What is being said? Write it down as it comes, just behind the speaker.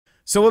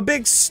So a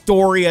big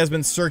story has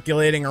been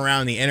circulating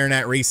around the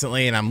internet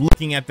recently, and I'm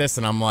looking at this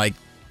and I'm like,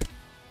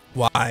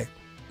 why?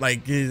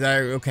 Like,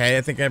 okay,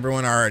 I think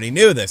everyone already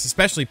knew this,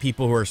 especially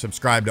people who are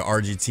subscribed to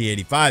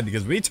RGT85,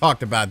 because we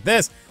talked about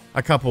this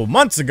a couple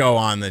months ago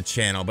on the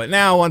channel. But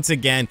now, once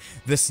again,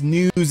 this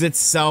news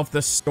itself,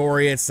 the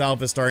story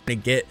itself is starting to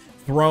get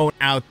thrown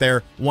out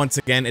there. Once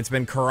again, it's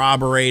been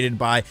corroborated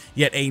by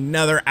yet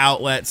another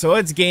outlet, so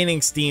it's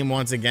gaining steam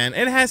once again.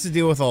 It has to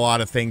do with a lot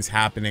of things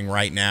happening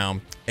right now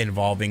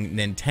involving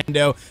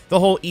Nintendo, the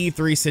whole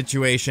E3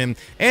 situation,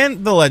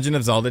 and The Legend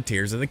of Zelda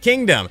Tears of the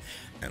Kingdom.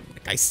 And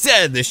like I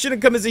said, this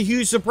shouldn't come as a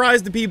huge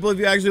surprise to people if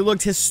you actually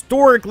looked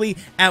historically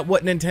at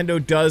what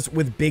Nintendo does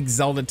with big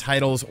Zelda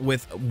titles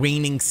with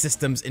waning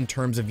systems in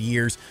terms of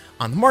years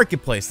on the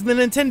marketplace. The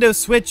Nintendo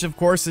Switch, of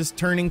course, is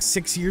turning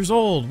 6 years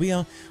old. We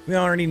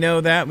already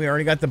know that. We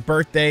already got the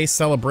birthday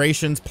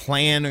celebrations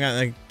planned. We got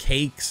like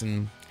cakes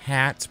and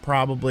hats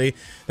probably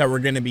that we're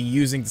going to be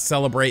using to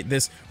celebrate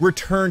this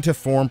return to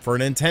form for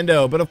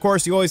Nintendo. But of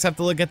course, you always have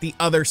to look at the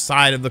other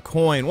side of the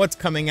coin. What's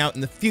coming out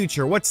in the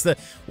future? What's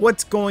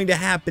going to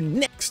happen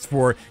next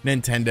for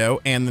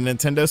Nintendo and the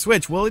Nintendo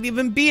Switch? Will it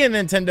even be a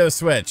Nintendo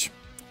Switch?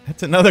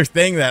 That's another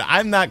thing that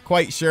I'm not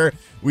quite sure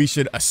we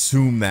should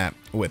assume that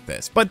with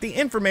this. But the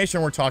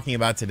information we're talking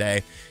about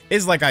today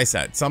is, like I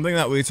said, something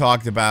that we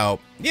talked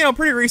about, you know,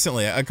 pretty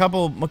recently. I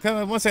want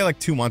to say like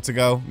 2 months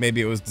ago. Maybe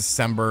it was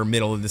December,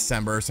 middle of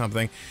December or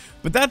something.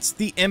 But that's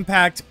the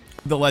impact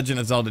of The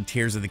Legend of Zelda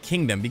Tears of the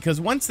Kingdom. Because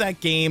once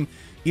that game,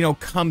 you know,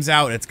 comes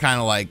out, it's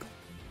kind of like,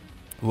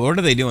 what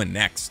are they doing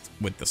next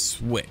with the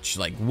Switch?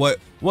 Like, what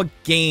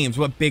games,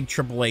 what big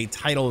AAA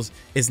titles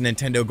is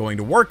Nintendo going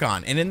to work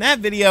on? And in that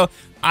video,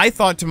 I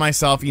thought to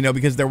myself, you know,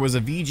 because there was a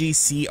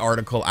VGC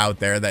article out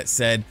there that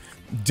said,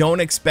 don't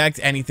expect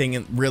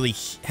anything really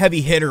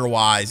heavy hitter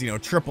wise, you know,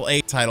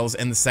 AAA titles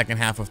in the second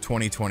half of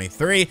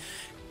 2023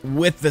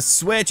 with the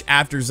Switch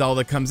after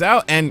Zelda comes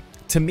out. And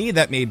to me,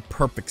 that made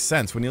perfect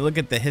sense. When you look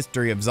at the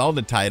history of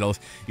Zelda titles,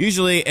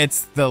 usually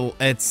it's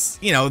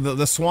you know,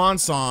 the swan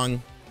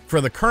song for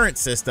the current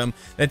system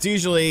that's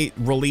usually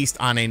released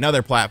on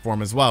another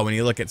platform as well. When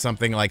you look at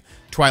something like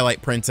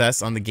Twilight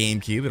Princess on the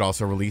GameCube, it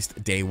also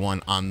released day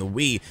one on the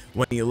Wii.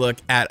 When you look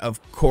at,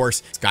 of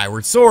course,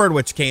 Skyward Sword,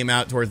 which came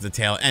out towards the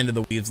tail end of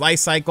the Wii's life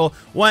cycle,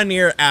 1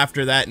 year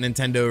after that,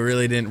 Nintendo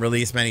really didn't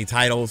release many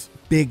titles,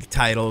 big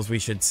titles, we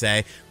should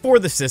say, for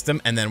the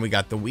system. And then we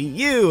got the Wii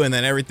U, and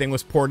then everything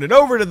was ported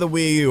over to the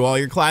Wii U, all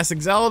your classic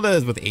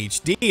Zeldas with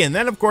HD. And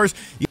then, of course,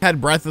 you had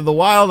Breath of the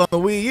Wild on the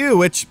Wii U,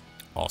 which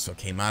also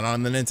came out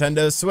on the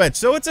Nintendo Switch.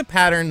 So it's a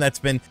pattern that's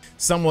been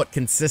somewhat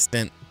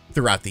consistent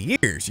throughout the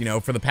years, you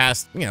know, for the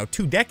past, you know,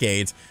 2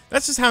 decades.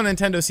 That's just how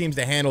Nintendo seems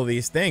to handle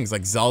these things.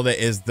 Like, Zelda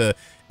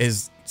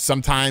is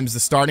sometimes the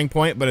starting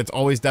point, but it's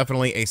always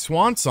definitely a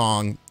swan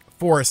song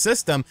for a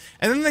system,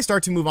 and then they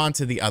start to move on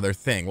to the other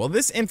thing. Well,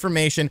 this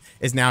information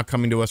is now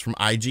coming to us from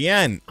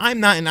IGN. I'm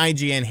not an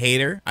IGN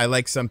hater. I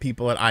like some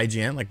people at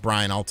IGN, like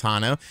Brian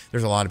Altano.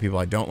 There's a lot of people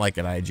I don't like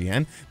at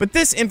IGN, but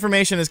this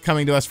information is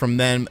coming to us from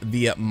them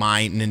via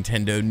My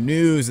Nintendo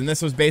News, and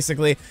this was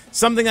basically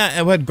something that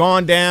had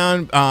gone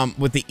down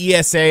with the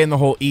ESA and the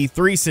whole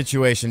E3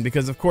 situation,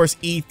 because of course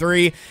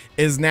E3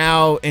 is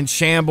now in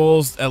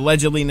shambles.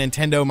 Allegedly,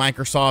 Nintendo,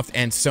 Microsoft,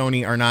 and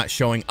Sony are not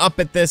showing up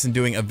at this and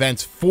doing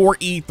events for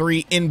E3,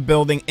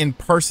 in-building,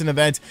 in-person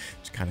events,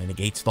 which kind of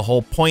negates the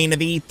whole point of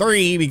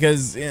E3,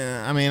 because,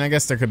 I mean, I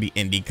guess there could be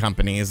indie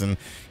companies and,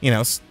 you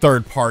know,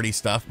 third-party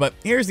stuff, but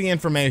here's the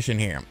information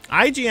here.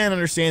 IGN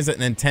understands that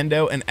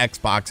Nintendo and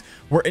Xbox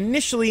were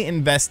initially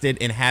invested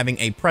in having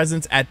a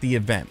presence at the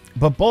event,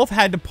 but both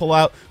had to pull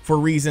out for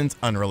reasons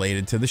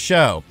unrelated to the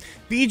show.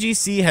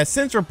 VGC has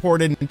since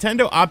reported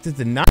Nintendo opted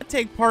to not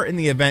take part in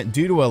the event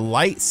due to a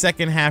light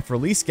second-half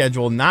release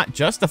schedule not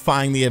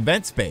justifying the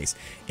event space,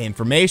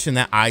 information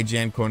that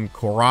IGN can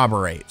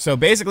corroborate. So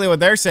basically what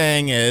they're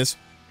saying is,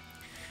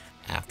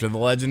 after The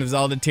Legend of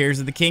Zelda Tears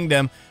of the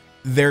Kingdom,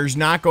 there's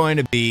not going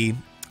to be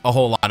a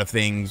whole lot of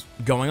things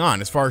going on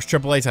as far as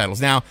AAA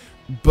titles. Now,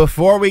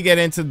 before we get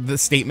into the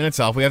statement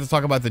itself, we have to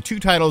talk about the 2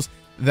 titles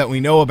that we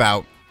know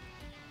about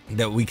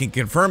that we can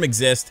confirm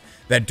exist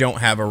that don't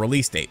have a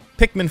release date.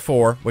 Pikmin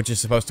 4, which is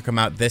supposed to come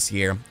out this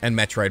year, and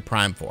Metroid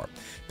Prime 4.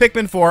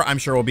 Pikmin 4, I'm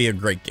sure will be a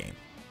great game.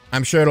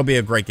 I'm sure it'll be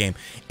a great game.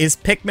 Is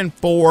Pikmin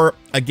 4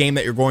 a game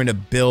that you're going to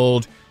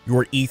build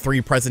your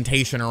E3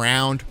 presentation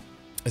around?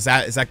 Is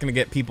that going to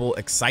get people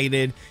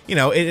excited? You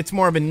know, it's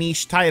more of a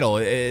niche title.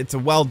 It's a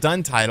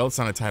well-done title. It's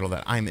not a title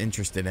that I'm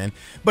interested in,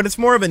 but it's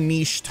more of a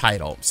niche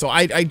title. So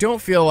I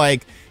don't feel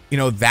like, you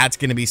know, that's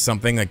going to be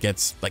something that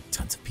gets, like,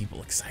 tons of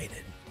people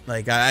excited.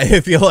 Like,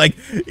 I feel like,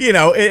 you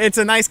know, it's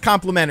a nice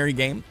complimentary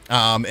game,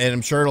 and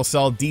I'm sure it'll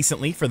sell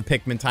decently for the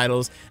Pikmin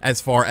titles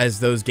as far as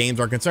those games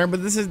are concerned,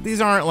 but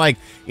these aren't like,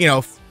 you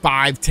know,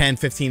 5, 10,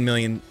 15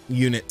 million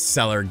unit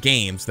seller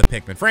games, the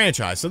Pikmin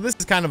franchise. So this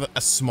is kind of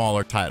a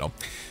smaller title.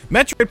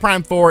 Metroid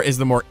Prime 4 is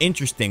the more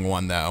interesting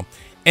one, though,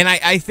 and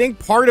I think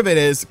part of it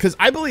is because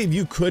I believe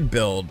you could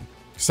build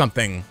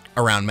something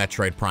around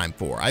Metroid Prime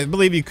 4. I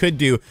believe you could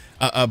do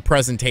a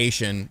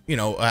presentation, you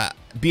know,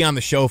 be on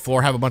the show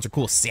floor, have a bunch of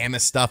cool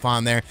Samus stuff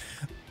on there,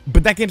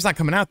 but that game's not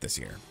coming out this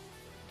year.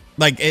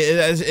 Like,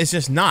 it's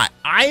just not.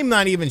 I'm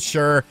not even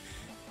sure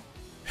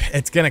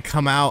it's gonna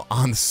come out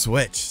on the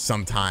Switch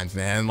sometimes,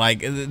 man.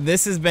 Like,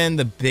 this has been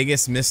the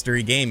biggest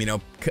mystery game. You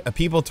know,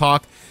 people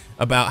talk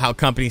about how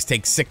companies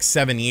take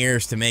 6-7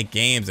 years to make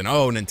games, and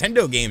oh,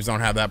 Nintendo games don't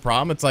have that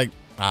problem. It's like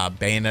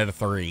Bayonetta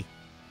 3,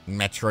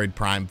 Metroid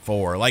Prime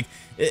 4. Like,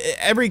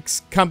 every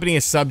company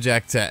is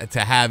subject to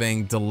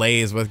having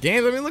delays with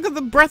games. I mean, look at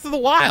the Breath of the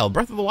Wild.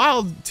 Breath of the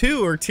Wild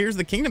 2 or Tears of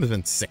the Kingdom has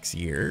been 6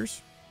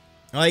 years.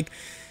 Like,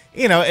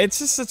 you know, it's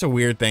just such a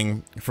weird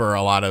thing for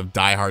a lot of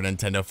diehard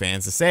Nintendo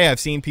fans to say. I've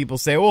seen people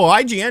say, well,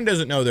 IGN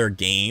doesn't know their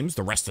games,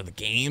 the rest of the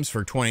games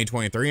for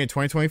 2023 and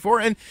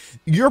 2024. And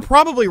you're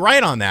probably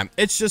right on that.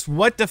 It's just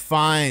what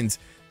defines,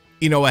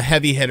 you know, a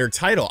heavy hitter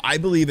title. I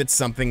believe it's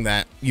something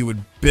that you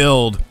would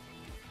build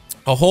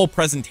a whole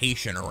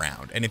presentation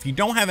around. And if you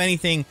don't have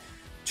anything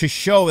to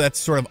show that's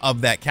sort of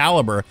that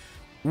caliber,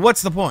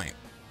 what's the point?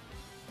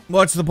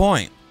 What's the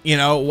point? You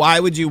know, why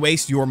would you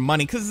waste your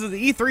money? Because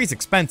the E3 is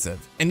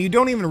expensive, and you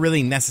don't even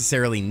really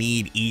necessarily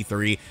need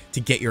E3 to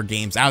get your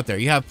games out there.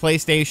 You have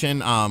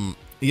PlayStation,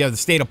 you have the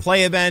State of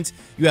Play event,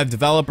 you have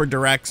developer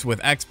directs with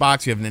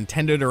Xbox, you have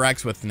Nintendo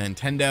directs with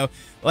Nintendo.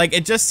 Like,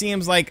 it just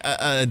seems like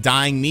a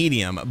dying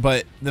medium.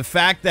 But the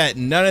fact that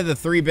none of the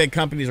three big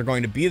companies are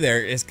going to be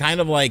there is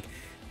kind of like,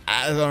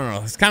 I don't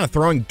know, it's kind of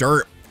throwing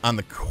dirt on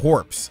the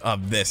corpse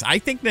of this. I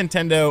think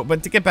Nintendo,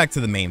 but to get back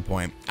to the main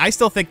point, I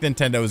still think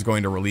Nintendo is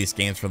going to release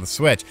games for the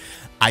Switch.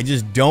 I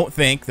just don't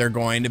think they're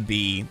going to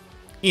be,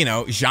 you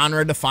know,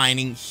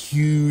 genre-defining,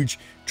 huge,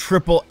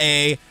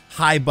 AAA,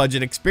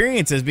 high-budget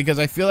experiences, because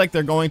I feel like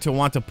they're going to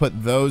want to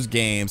put those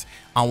games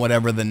on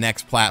whatever the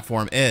next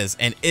platform is.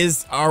 And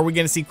are we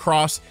going to see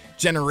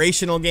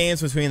cross-generational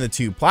games between the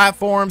two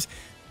platforms?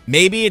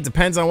 Maybe. It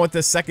depends on what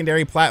this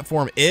secondary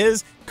platform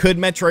is. Could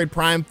Metroid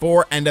Prime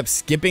 4 end up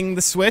skipping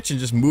the Switch and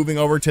just moving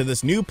over to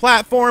this new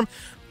platform?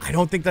 I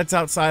don't think that's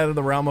outside of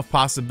the realm of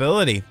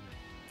possibility.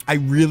 I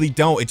really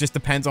don't. It just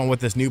depends on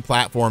what this new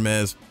platform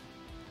is,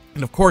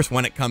 and of course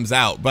when it comes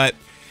out. But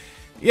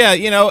yeah,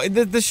 you know,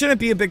 this shouldn't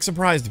be a big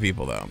surprise to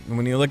people, though.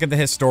 When you look at the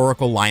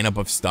historical lineup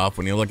of stuff,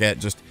 when you look at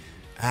just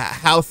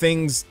how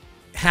things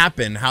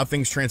happen, how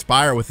things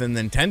transpire within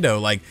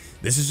Nintendo, like,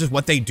 this is just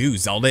what they do.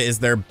 Zelda is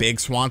their big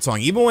swan song.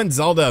 Even when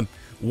Zelda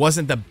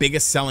wasn't the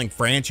biggest selling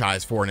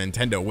franchise for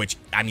Nintendo, which,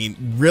 I mean,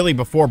 really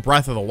before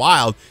Breath of the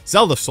Wild,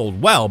 Zelda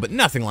sold well, but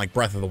nothing like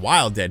Breath of the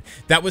Wild did.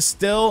 That was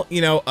still,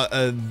 you know,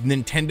 a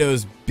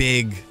Nintendo's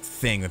big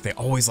thing that they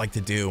always like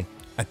to do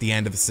at the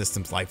end of a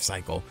system's life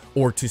cycle,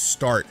 or to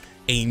start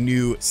a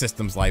new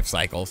system's life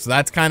cycle. So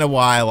that's kind of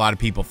why a lot of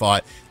people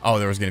thought, oh,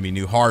 there was going to be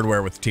new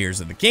hardware with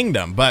Tears of the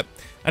Kingdom, but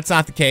that's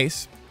not the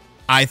case.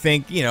 I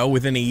think, you know,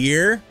 within a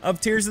year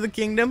of Tears of the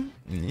Kingdom,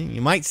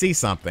 you might see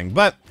something.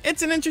 But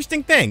it's an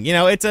interesting thing. You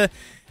know, it's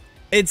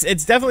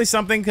definitely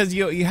something, because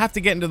you have to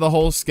get into the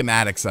whole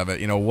schematics of it.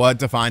 You know, what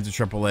defines a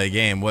AAA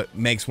game? What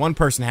makes one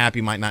person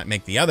happy might not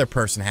make the other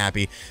person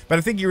happy. But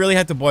I think you really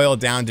have to boil it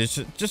down to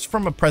just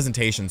from a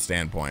presentation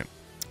standpoint.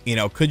 You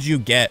know, could you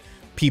get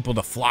people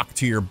to flock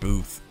to your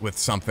booth with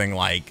something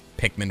like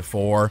Pikmin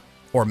 4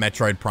 or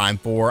Metroid Prime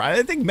 4?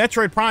 I think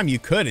Metroid Prime you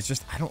could. It's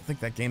just, I don't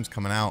think that game's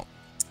coming out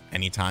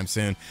anytime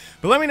soon.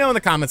 But let me know in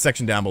the comment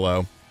section down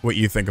below what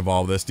you think of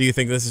all of this. Do you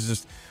think this is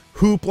just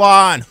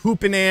hoopla and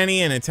hoopananny,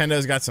 and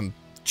Nintendo's got some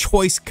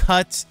choice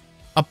cuts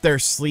up their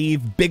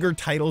sleeve, bigger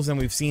titles than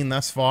we've seen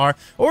thus far?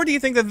 Or do you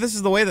think that this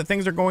is the way that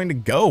things are going to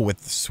go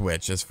with the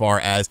Switch as far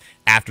as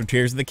after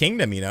Tears of the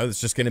Kingdom? You know,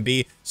 it's just going to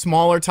be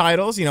smaller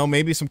titles, you know,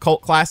 maybe some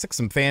cult classics,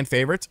 some fan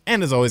favorites.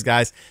 And as always,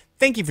 guys,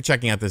 thank you for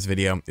checking out this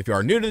video. If you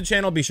are new to the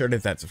channel, be sure to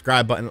hit that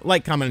subscribe button,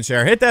 like, comment, and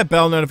share. Hit that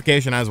bell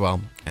notification as well.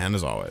 And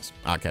as always,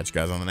 I'll catch you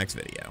guys on the next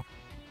video.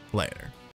 Later.